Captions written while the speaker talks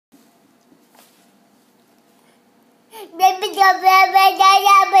Are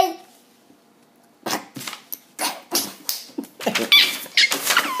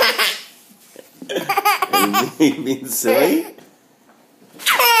you being silly?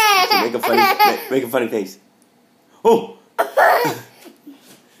 Make a funny face. Oh!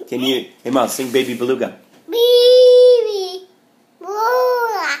 Can you, hey Mouse, sing Baby Beluga. Baby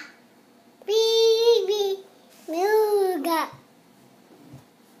Beluga. Baby Beluga.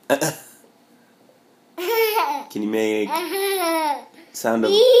 Can you make sound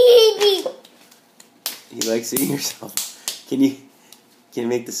of? Baby. You like seeing yourself? Can you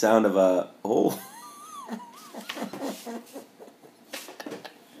make the sound of a oh?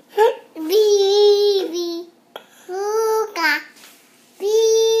 Baby Beluga.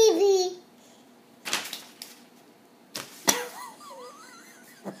 Baby.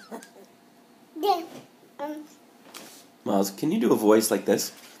 Miles, can you do a voice like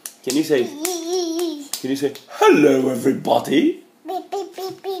this? Can you say? Hello, everybody? Beep beep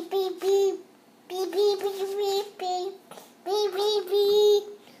beep beep beep beep beep beep beep beep beep beep beep.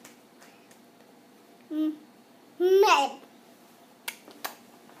 Mad.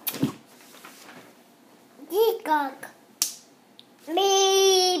 Peacock.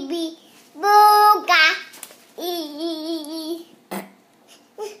 Baby Beluga.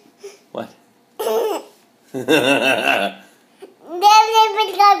 What?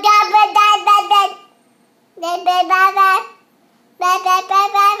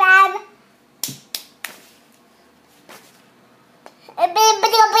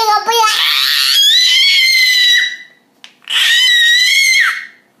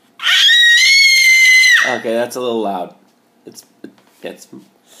 Okay, that's a little loud. It's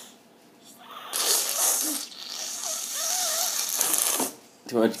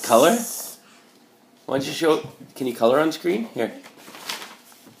too much color? Why don't you show? Can you color on screen? Here.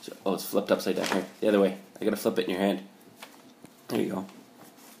 Oh, it's flipped upside down. Here, the other way. I gotta flip it in your hand. There you go.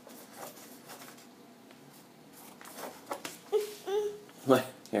 What?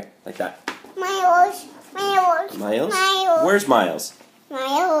 Here, like that. Miles. Miles? Where's Miles?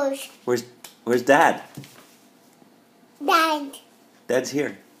 Miles. Where's Dad? Dad. Dad's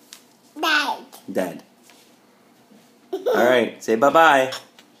here. Dad. Dad. All right. Say bye-bye.